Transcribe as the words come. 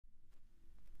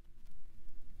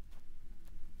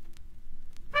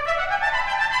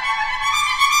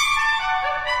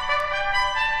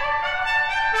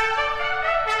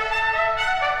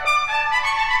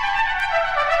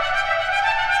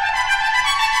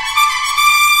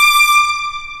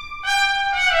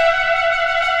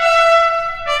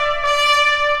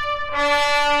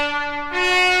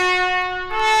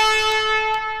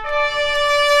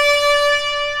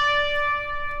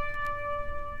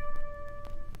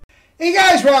Hey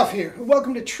guys, Ralph here.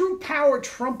 Welcome to True Power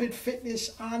Trumpet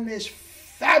Fitness on this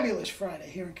fabulous Friday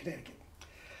here in Connecticut.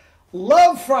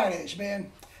 Love Fridays,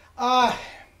 man. Yeah,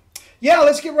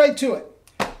 let's get right to it.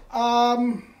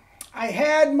 I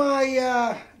had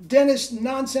my dentist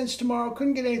nonsense tomorrow.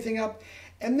 Couldn't get anything up.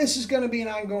 And this is going to be an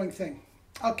ongoing thing.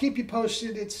 I'll keep you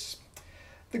posted.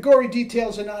 The gory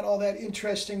details are not all that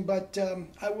interesting, but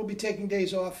I will be taking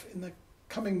days off in the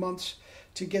coming months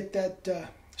to get that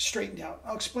straightened out.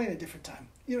 I'll explain at a different time.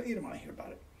 You don't want to hear about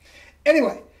it.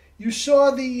 Anyway, you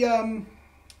saw the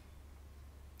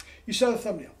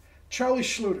thumbnail. Charlie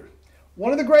Schleuter.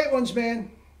 One of the great ones,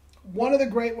 man. One of the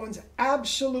great ones.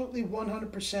 Absolutely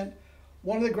 100%.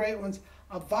 One of the great ones.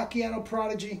 A Vacchiano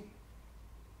prodigy.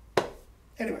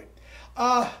 Anyway,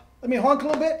 let me honk a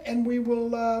little bit and we will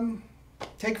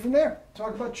take it from there.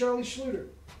 Talk about Charlie Schleuter.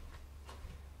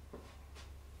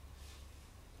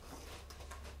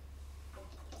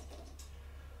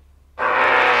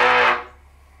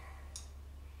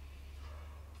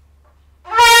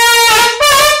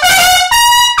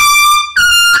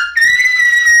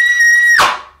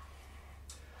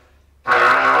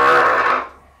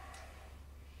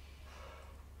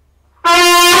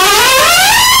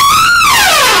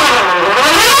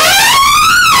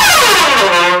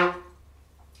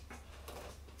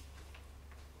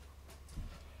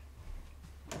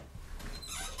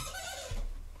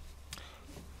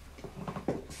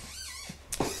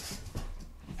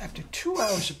 After 2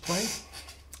 hours of playing,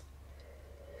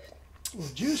 a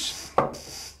little juice,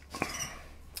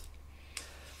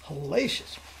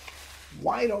 hellacious,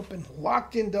 wide open,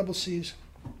 locked in double C's,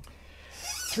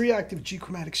 3 octave G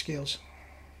chromatic scales.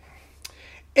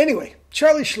 Anyway,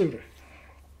 Charlie Schleuter.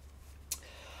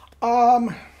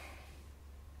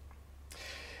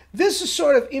 This is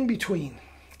sort of in between.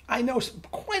 I know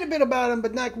quite a bit about him,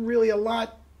 but not really a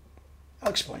lot.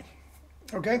 I'll explain.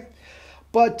 Okay?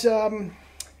 But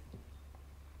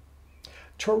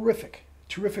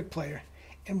terrific player.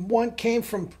 And one came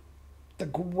from the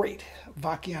great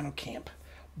Vacchiano camp.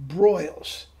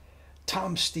 Broyles,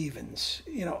 Tom Stevens,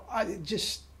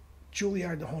 just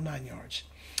Juilliard, the whole 9 yards.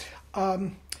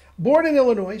 Born in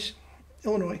Illinois,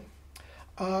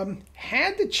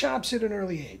 had the chops at an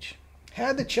early age.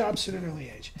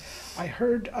 I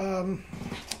heard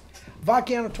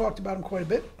Vacchiano talked about him quite a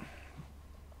bit.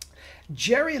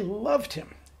 Jerry loved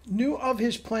him, knew of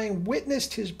his playing,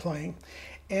 witnessed his playing,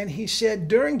 and he said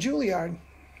during Juilliard,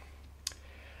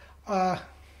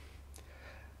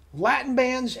 Latin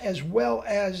bands as well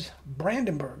as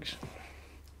Brandenburgs,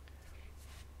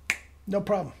 no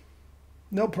problem.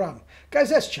 Guys,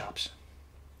 that's chops.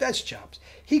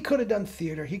 He could have done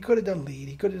theater, he could have done lead,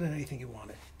 he could have done anything he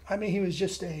wanted. I mean, he was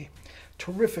just a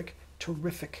terrific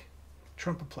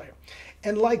trumpet player.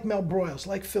 And like Mel Broyles,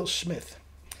 like Phil Smith,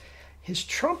 his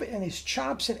trumpet and his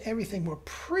chops and everything were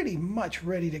pretty much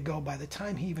ready to go by the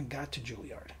time he even got to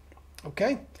Juilliard.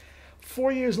 Okay?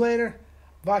 4 years later,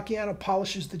 Vacchiano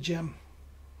polishes the gem,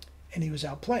 and he was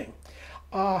out playing.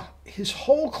 His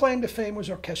whole claim to fame was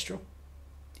orchestral,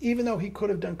 even though he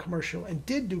could have done commercial and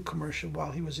did do commercial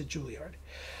while he was at Juilliard.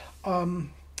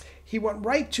 He went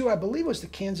right to, I believe it was the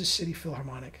Kansas City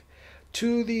Philharmonic,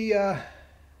 to the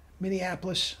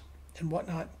Minneapolis and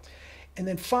whatnot. And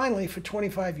then finally, for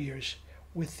 25 years,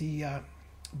 with the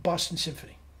Boston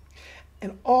Symphony.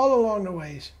 And all along the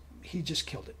ways, he just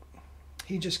killed it.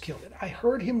 I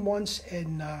heard him once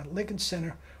in Lincoln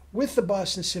Center with the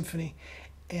Boston Symphony,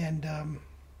 and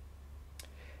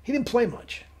he didn't play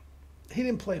much.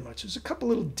 There's a couple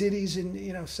little ditties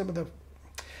and, some of the...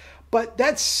 But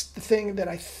that's the thing that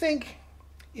I think,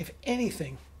 if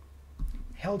anything,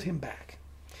 held him back.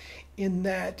 In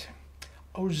that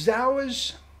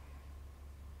Ozawa's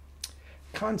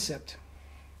concept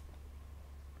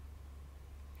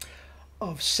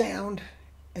of sound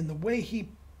and the way he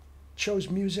chose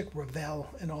music, Ravel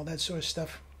and all that sort of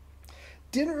stuff,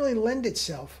 didn't really lend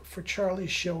itself for Charlie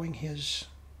showing his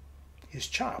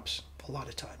chops a lot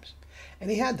of times.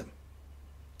 And he had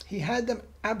them.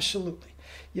 Absolutely.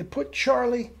 You put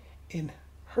Charlie in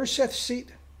Herseth's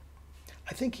seat,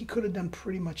 I think he could have done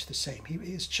pretty much the same.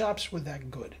 His chops were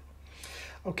that good.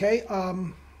 Okay,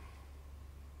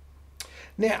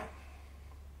 now,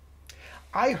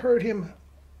 I heard him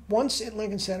once at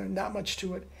Lincoln Center, not much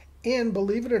to it, and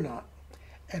believe it or not,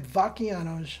 at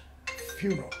Vacchiano's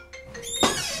funeral.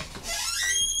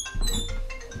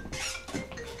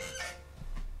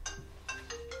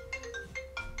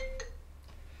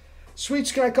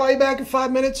 Sweets, can I call you back in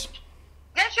 5 minutes?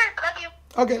 Yeah, sure. Love you.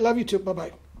 Okay, love you too.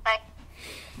 Bye-bye. Bye.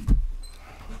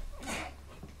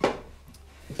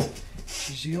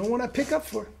 She's the only one I pick up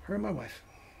for, her and my wife.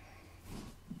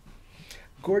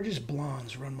 Gorgeous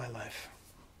blondes run my life.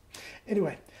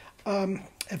 Anyway, at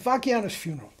Vacchiano's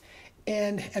funeral.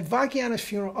 And at Vacchiano's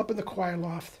funeral, up in the choir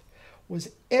loft, was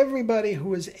everybody who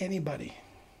was anybody.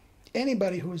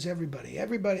 Anybody who was everybody.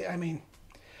 Everybody, I mean,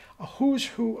 a who's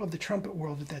who of the trumpet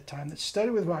world at that time that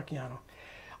studied with Vacchiano.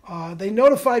 They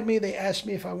notified me, they asked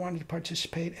me if I wanted to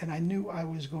participate, and I knew I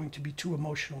was going to be too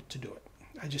emotional to do it.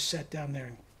 I just sat down there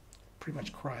and pretty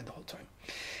much cried the whole time.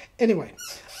 Anyway,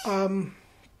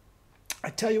 I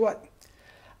tell you what,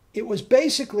 it was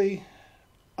basically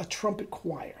a trumpet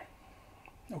choir.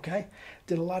 Okay?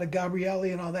 Did a lot of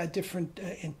Gabrielli and all that, different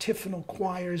antiphonal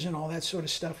choirs and all that sort of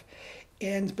stuff.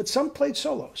 But some played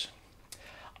solos.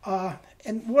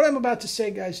 And what I'm about to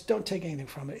say, guys, don't take anything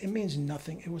from it. It means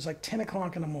nothing. It was like 10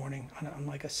 o'clock in the morning on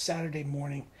like a Saturday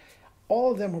morning.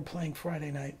 All of them were playing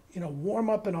Friday night, warm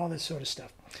up and all this sort of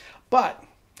stuff. But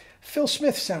Phil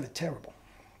Smith sounded terrible.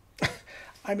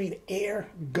 I mean, air,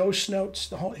 ghost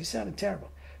notes, he sounded terrible.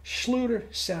 Schleuter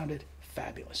sounded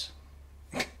fabulous.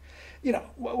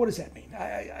 What does that mean?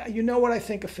 You know what I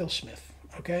think of Phil Smith,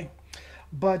 okay?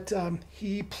 But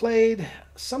he played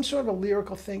some sort of a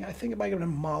lyrical thing. I think it might have been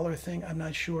a Mahler thing. I'm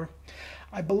not sure.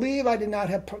 I believe I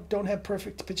don't have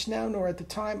perfect pitch now, nor at the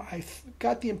time. I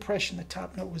got the impression the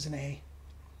top note was an A.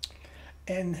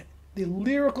 And the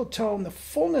lyrical tone, the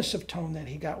fullness of tone that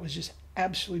he got was just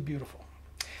absolutely beautiful.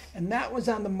 And that was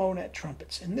on the Monet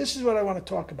trumpets. And this is what I want to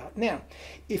talk about. Now,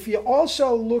 if you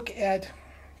also look at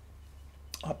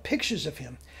pictures of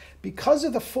him, because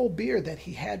of the full beard that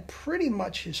he had pretty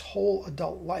much his whole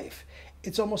adult life,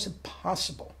 it's almost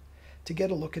impossible to get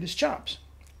a look at his chops.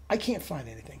 I can't find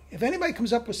anything. If anybody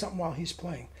comes up with something while he's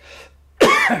playing,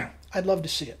 I'd love to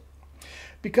see it.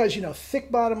 Because, thick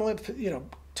bottom lip,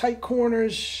 tight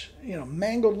corners,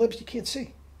 mangled lips, you can't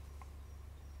see.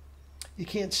 You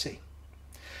can't see.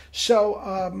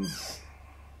 So,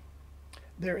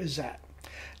 there is that.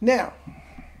 Now,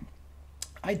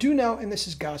 I do know, and this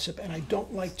is gossip, and I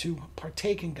don't like to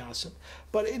partake in gossip,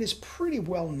 but it is pretty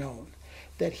well known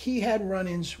that he had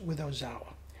run-ins with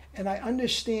Ozawa. And I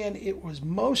understand it was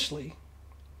mostly,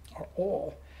 or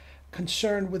all,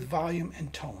 concerned with volume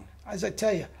and tone. As I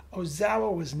tell you,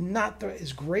 Ozawa was not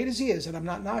as great as he is, and I'm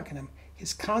not knocking him.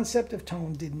 His concept of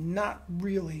tone did not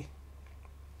really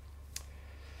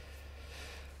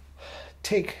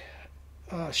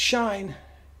shine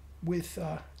with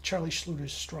Charlie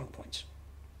Schleuter's strong points.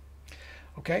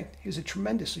 Okay, he was a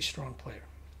tremendously strong player,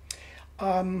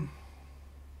 and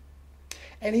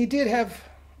he did have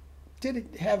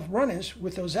run-ins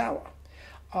with Ozawa,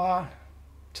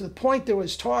 to the point there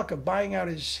was talk of buying out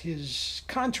his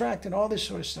contract and all this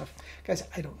sort of stuff. Guys,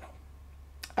 I don't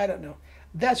know.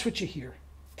 That's what you hear,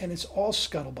 and it's all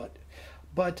scuttlebutt.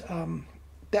 But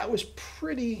that was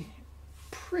pretty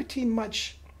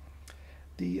much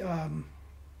the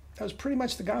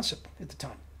gossip at the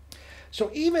time. So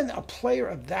even a player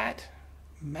of that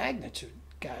magnitude,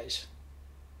 guys,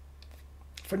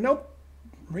 for no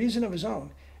reason of his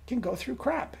own, can go through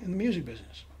crap in the music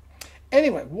business.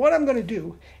 Anyway, what I'm going to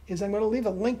do is I'm going to leave a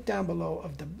link down below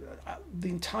of the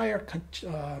entire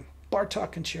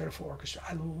Bartók Concerto for Orchestra.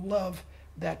 I love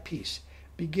that piece,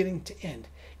 beginning to end.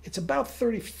 It's about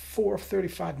 34,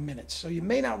 35 minutes, so you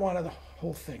may not want the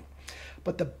whole thing.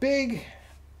 But the big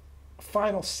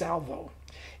final salvo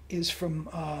is from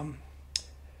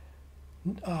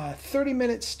 30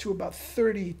 minutes to about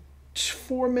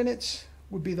 34 minutes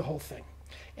would be the whole thing.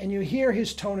 And you hear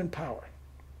his tone and power.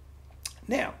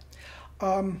 Now,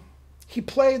 he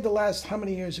played the last how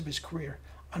many years of his career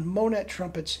on Monet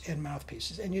trumpets and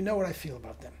mouthpieces. And you know what I feel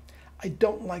about them. I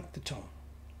don't like the tone.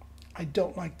 I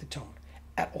don't like the tone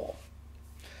at all.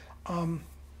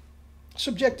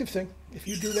 Subjective thing. If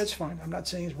you do, that's fine. I'm not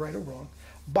saying it's right or wrong.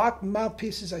 Bach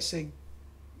mouthpieces, I say,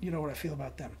 you know what I feel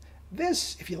about them.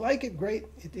 This, if you like it, great.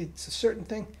 It's a certain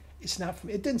thing. It's not for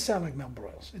me. It didn't sound like Mel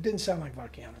Broyles. It didn't sound like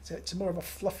Vacchiano. It's more of a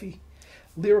fluffy,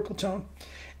 lyrical tone.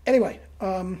 Anyway,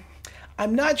 I'm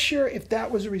not sure if that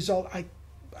was a result.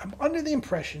 I'm under the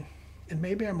impression, and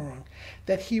maybe I'm wrong,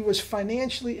 that he was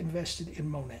financially invested in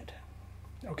Monet.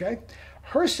 Okay?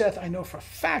 Herseth, I know for a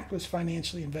fact, was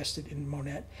financially invested in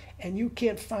Monet, and you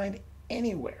can't find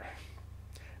anywhere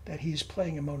that he's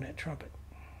playing a Monet trumpet.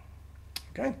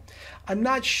 Okay? I'm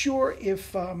not sure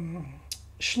if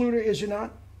Schleuter is or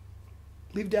not.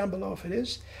 Leave down below if it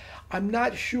is. I'm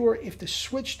not sure if the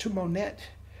switch to Monet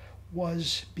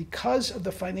was because of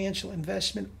the financial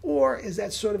investment, or is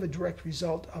that sort of a direct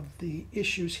result of the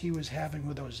issues he was having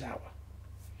with Ozawa?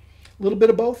 A little bit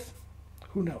of both?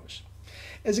 Who knows?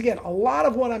 As again, a lot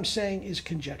of what I'm saying is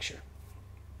conjecture,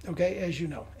 okay, as you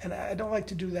know, and I don't like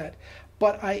to do that,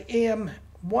 but I am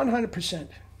 100%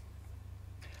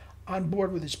 on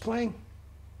board with his playing.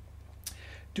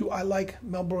 Do I like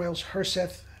Mel Broyles,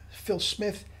 Herseth, Phil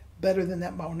Smith better than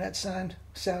that Monet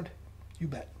sound? You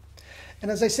bet.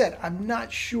 And as I said, I'm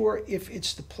not sure if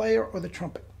it's the player or the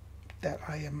trumpet that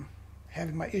I am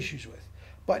having my issues with.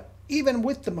 But even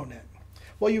with the Monet,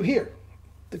 well, you hear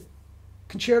the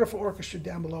Concerto for Orchestra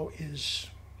down below is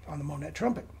on the Monet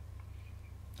trumpet.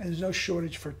 And there's no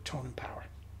shortage for tone and power.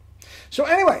 So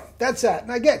anyway, that's that.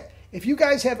 And again, if you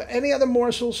guys have any other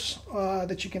morsels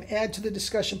that you can add to the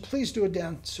discussion, please do it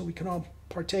down so we can all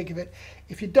partake of it.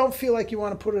 If you don't feel like you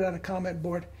want to put it on a comment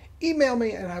board, email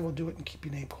me and I will do it and keep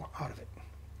your name out of it.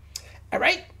 All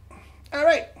right? All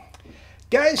right.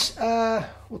 Guys,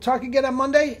 we'll talk again on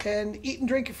Monday, and eat and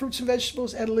drink your fruits and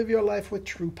vegetables and live your life with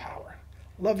true power.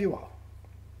 Love you all.